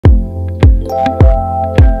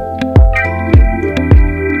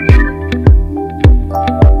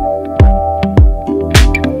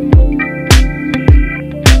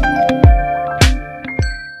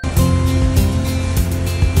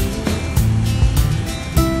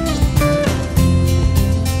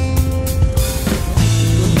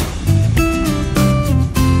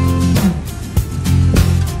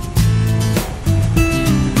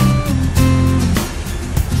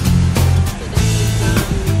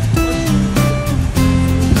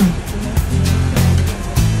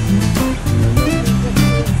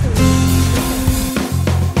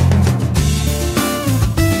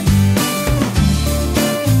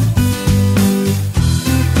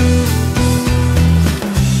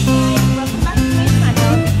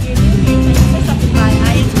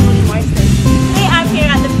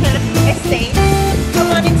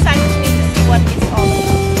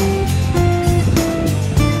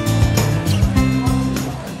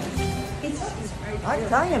I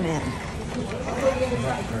tell you, man.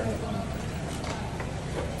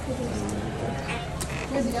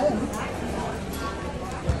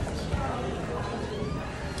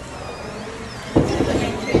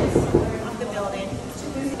 Of the building.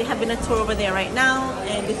 They have been a tour over there right now,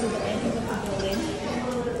 and this is the entrance of the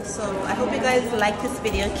building. So I hope you guys like this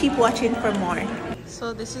video. Keep watching for more.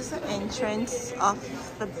 So this is the entrance of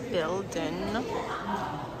the building.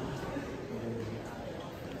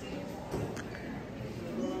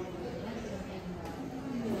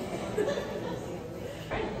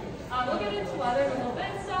 We'll get into weather in a little bit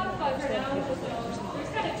and stuff, but for now, there's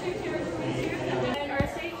kind of two tiers of things here. And our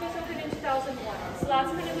estate just opened in 2001, so that's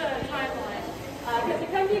kind of the timeline. Because it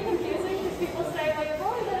can be confusing because people say, well, you've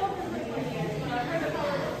only been open for 20 years, but I've heard about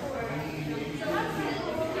it before. So that's kind of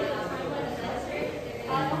a little bit of the timeline of the history.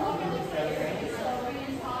 The whole building's like area, so we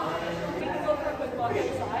can go for a quick walk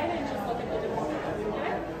outside and just look at the different things,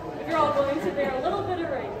 okay? If you're all going to bear a little bit of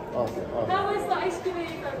rain. Okay. How was the ice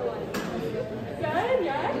cream for everyone? Good,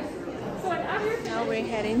 yeah? Now we're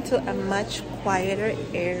heading to a much quieter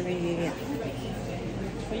area.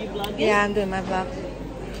 Are you vlogging? Yeah, I'm doing my vlog.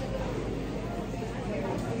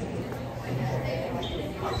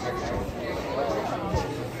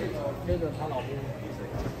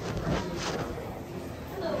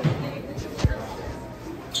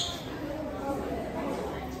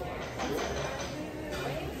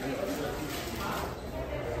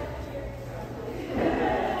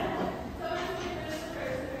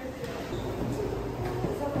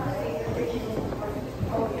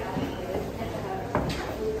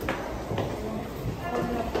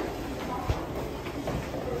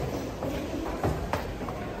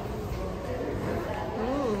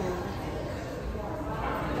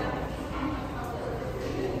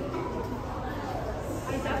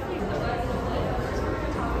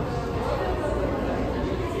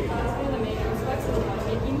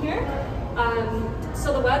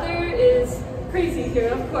 So the weather is crazy here,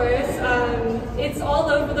 of course. It's all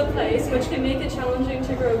over the place, which can make it challenging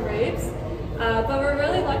to grow grapes. But we're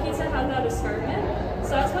really lucky to have that escarpment.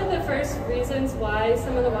 So that's one of the first reasons why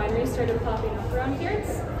some of the wineries started popping up around here.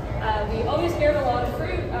 We always hear of a lot of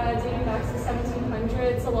fruit dating back to the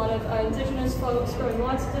 1700s. A lot of indigenous folks growing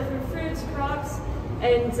lots of different fruits, crops,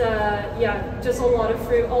 and yeah, just a lot of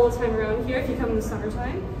fruit all the time around here if you come in the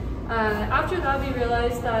summertime. After that, we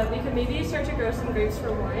realized that we could maybe start to grow some grapes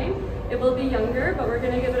for wine. It will be younger, but we're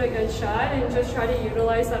going to give it a good shot and just try to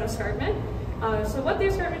utilize that escarpment. So what the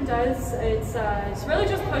escarpment does, it's really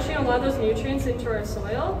just pushing a lot of those nutrients into our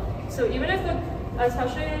soil. So even if,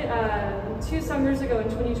 especially 2 summers ago in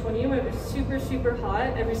 2020, when it was super, super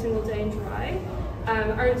hot every single day and dry,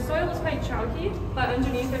 our soil is quite chalky, but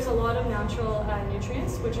underneath there's a lot of natural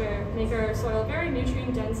nutrients, which make our soil very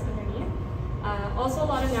nutrient dense underneath. Also a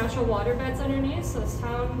lot of natural water beds underneath, so this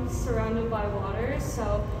town's surrounded by water,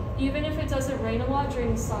 so even if it doesn't rain a lot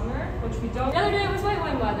during the summer, which we don't, the other day it was white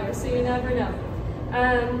wine weather, so you never know.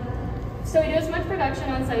 So we do as much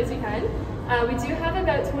production on site as we can. We do have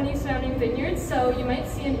about 20 surrounding vineyards, so you might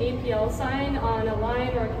see an APL sign on a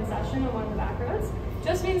line or a concession on one of the back roads.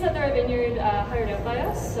 Just means that they're a vineyard hired out by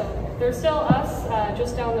us, so they're still us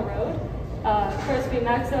just down the road. Of course, we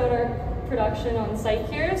max out our production on site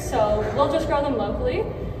here, so we'll just grow them locally.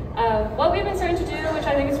 What we've been starting to do, which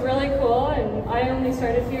I think is really cool, and I only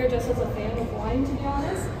started here just as a fan of wine, to be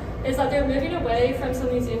honest, is that they're moving away from some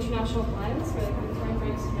of these international blends where they can turn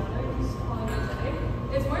grapes together and just call it a day.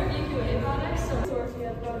 It's more VQA products, so if you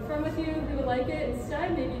have a friend with you who would like it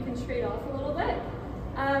instead, maybe you can trade off a little bit.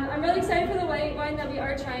 I'm really excited for the white wine that we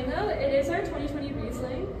are trying though. It is our 2020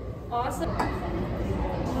 Riesling. Awesome.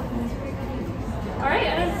 All right,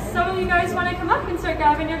 and if some of you guys want to come up and start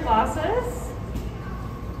grabbing your glasses,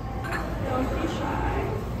 don't be shy.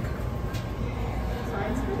 Sorry,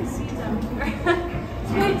 it's pretty see down here.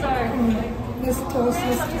 It's really dark. Let's toast.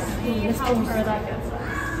 Let's how far that gets us.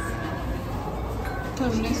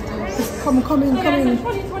 Come in. So guys, the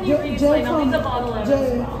 2020 Riesling, I'll leave the bottle out as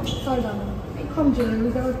well. Hold on. Come, Jay, we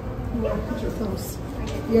got your picture toast.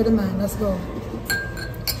 You're the man, let's go.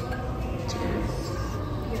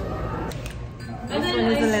 This one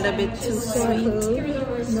is a little bit too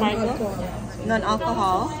sweet.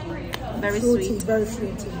 Non-alcohol. Very sweet. Very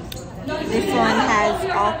fruity. This one has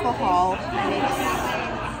alcohol and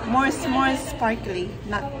it's more sparkly,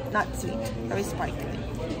 not sweet, very sparkly.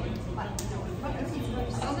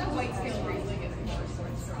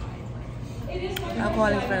 Alcohol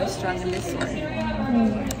is very strong in this one.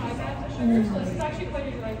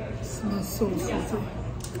 Smells so fruity.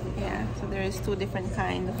 Yeah, so there is 2 different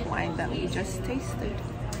kinds of wine that we just tasted.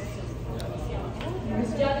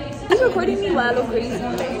 He's recording me while I look crazy.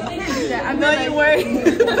 No, you weren't.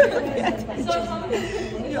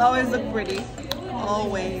 You always look pretty.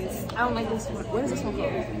 Always. I don't like this one. What is this one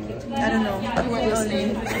called? I don't know.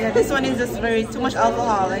 Yeah, this one is just very too much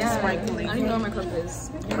alcohol, like sparkling. I don't even know what my cup is,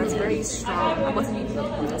 but it's very strong. I wasn't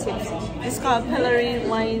even tipsy. It's called Pellery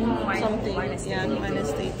wine something. Yeah, wine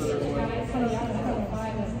estates.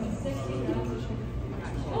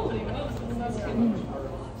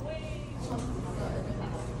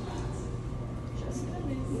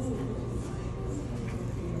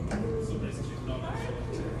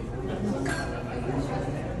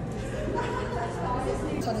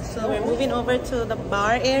 So we're moving over to the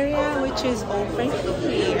bar area, which is over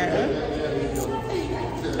here.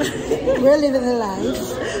 We're living the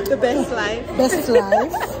life. The best life. Best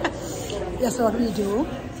life. That's what we do.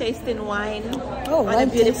 Tasting wine Oh, on a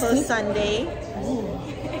beautiful Sunday. Ooh.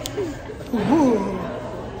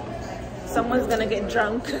 Someone's gonna get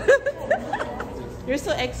drunk. You're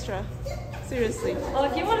so extra. Seriously. Well,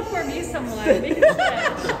 if you want to pour me some wine, we can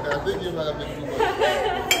I think you might have been too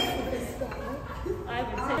much. I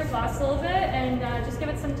would take your glass a little bit and just give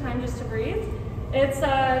it some time just to breathe. It's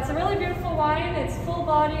a really beautiful wine. It's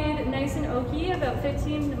full-bodied, nice and oaky, about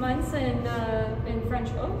 15 months in French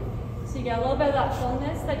oak. So you get a little bit of that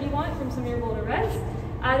fullness that you want from some of your bolder reds.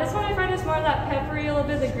 This one I find is more of that peppery, a little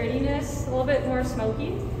bit of the grittiness, a little bit more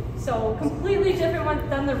smoky. So completely different one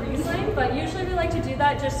than the Riesling, but usually we like to do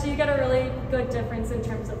that just so you get a really good difference in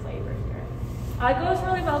terms of flavor here. It goes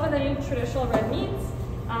really well with any traditional red meats.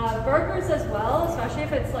 Burgers as well, especially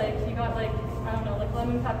if it's like, you got like, I don't know, like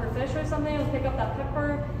lemon pepper fish or something, it'll pick up that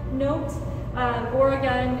pepper note. Or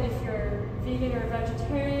again, if you're vegan or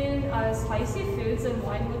vegetarian, spicy foods and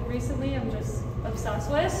wine recently I'm just obsessed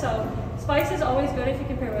with. So spice is always good if you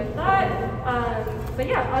can pair with that. But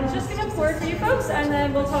yeah, I'm just gonna pour for you folks and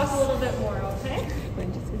then we'll talk a little bit more, okay?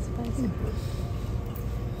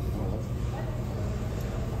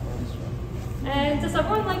 And does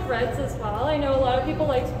everyone like reds as well? I know a lot of people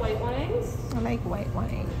like white wines. I like white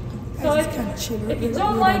wine. So if you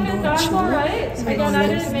don't like it, that's alright. Again, I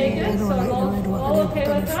didn't make it, so I'm all okay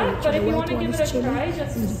with that. But if you want to give it a try,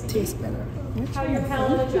 just to see how your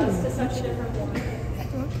palate adjusts to such a different wine.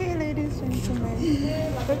 Okay, ladies and gentlemen.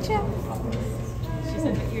 Good job.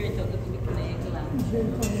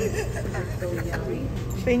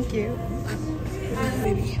 Thank you.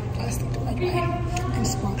 Baby, plastic white wine and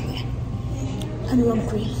sparkling. And rum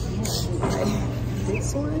cream.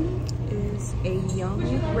 This one is a young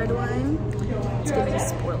red wine. It's giving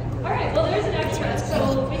spoiled. Alright, well there's an extra,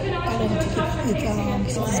 so we can actually do a shot for tasting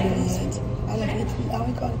if you want. I love it. I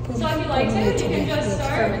would call it So if you like it, you can just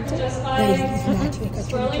start just by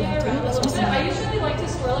swirling it around a little bit. I usually like to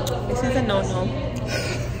swirl it before. This is a no-no.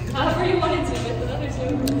 However you want to do it, the other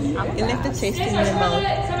two. You left the taste in your mouth,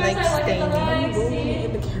 like staining.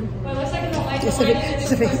 Well, it looks like in the light, Just a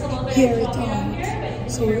bit, here it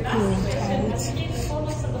out. So we're pouring it out.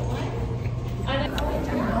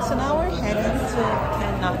 So now we're heading to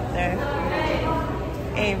another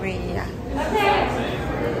area. Okay,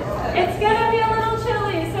 it's gonna be a little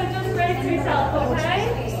chilly, so just brace yourself, okay?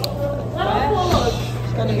 Little cold.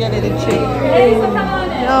 It's gonna be a little chilly. Okay, so come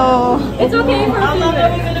on in. No. It's okay for a few minutes. How long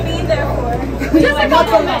are we gonna be there for? Just a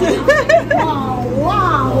couple minutes.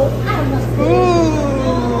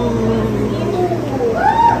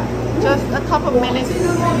 Just a couple minutes.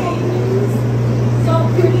 So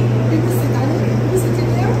pretty.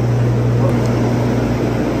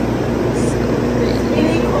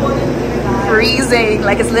 Freezing,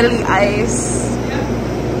 like it's literally ice.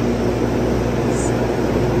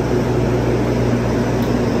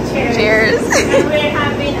 Cheers. And we're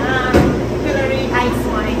having Hillary ice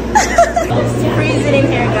wine. It's freezing in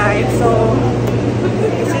here, guys. So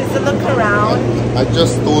this is the look around. I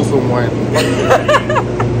just stole some wine.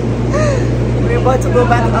 We're about to go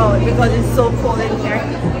back out because it's so cold in here.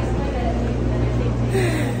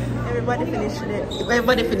 Everybody finished it.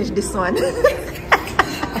 Everybody finished this one.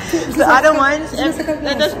 The other ones,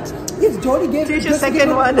 Yes, Jody gave Here's your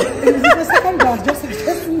second one. The second glass, just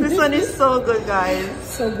This one is so good, guys.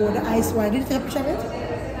 so good. The ice wine. Did you take a picture of it?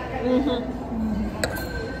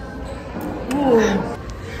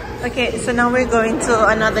 Ooh. Okay, so now we're going to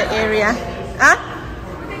another area. Huh?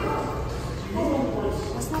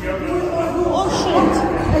 Oh shit!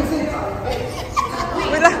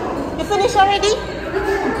 Willa, you finished already?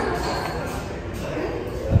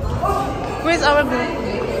 Where's our group?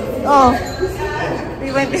 Oh,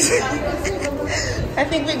 we went this way. I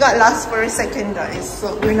think we got lost for a second, guys.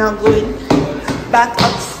 So we're now going back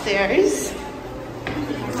upstairs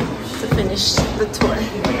to finish the tour.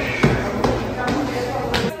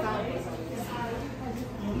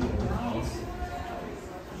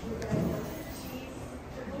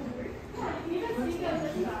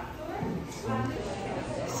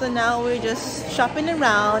 So now we're just shopping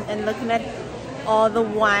around and looking at all the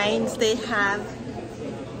wines they have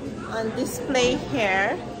on display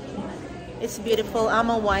here. It's beautiful. I'm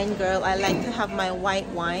a wine girl. I like to have my white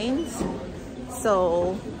wines.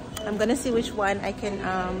 So I'm gonna see which one I can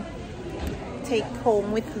take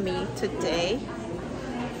home with me today.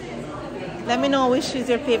 Let me know which is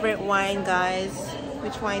your favorite wine, guys.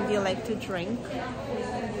 Which wine do you like to drink?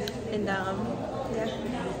 And yeah.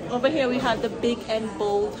 Over here we have the big and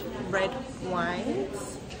bold red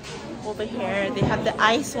wines. Over here they have the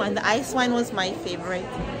ice wine. The ice wine was my favorite.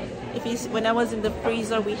 If you, when I was in the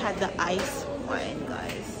freezer, we had the ice wine,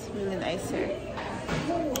 guys. Really nice here.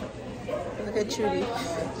 Look at Trudy.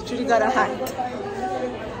 Trudy got a hat.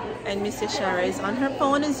 And Mr. Shara is on her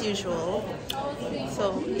phone as usual.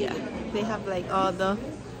 So yeah, they have like all the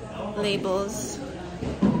labels.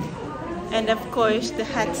 And of course, the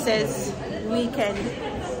hat says weekend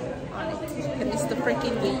on it. And it's the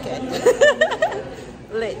freaking weekend.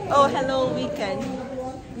 Lit. Oh, hello, weekend.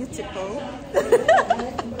 Beautiful.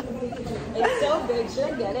 It's so big. Should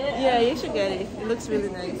I get it? Yeah, you should get it. It looks really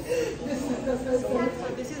nice. So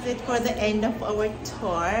this is it for the end of our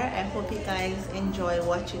tour. I hope you guys enjoy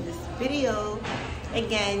watching this video.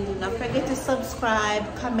 Again, do not forget to subscribe,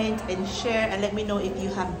 comment, and share, and let me know if you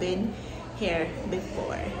have been here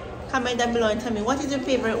before. Comment down below and tell me, what is your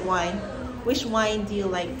favorite wine? Which wine do you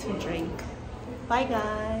like to drink? Bye,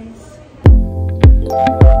 guys.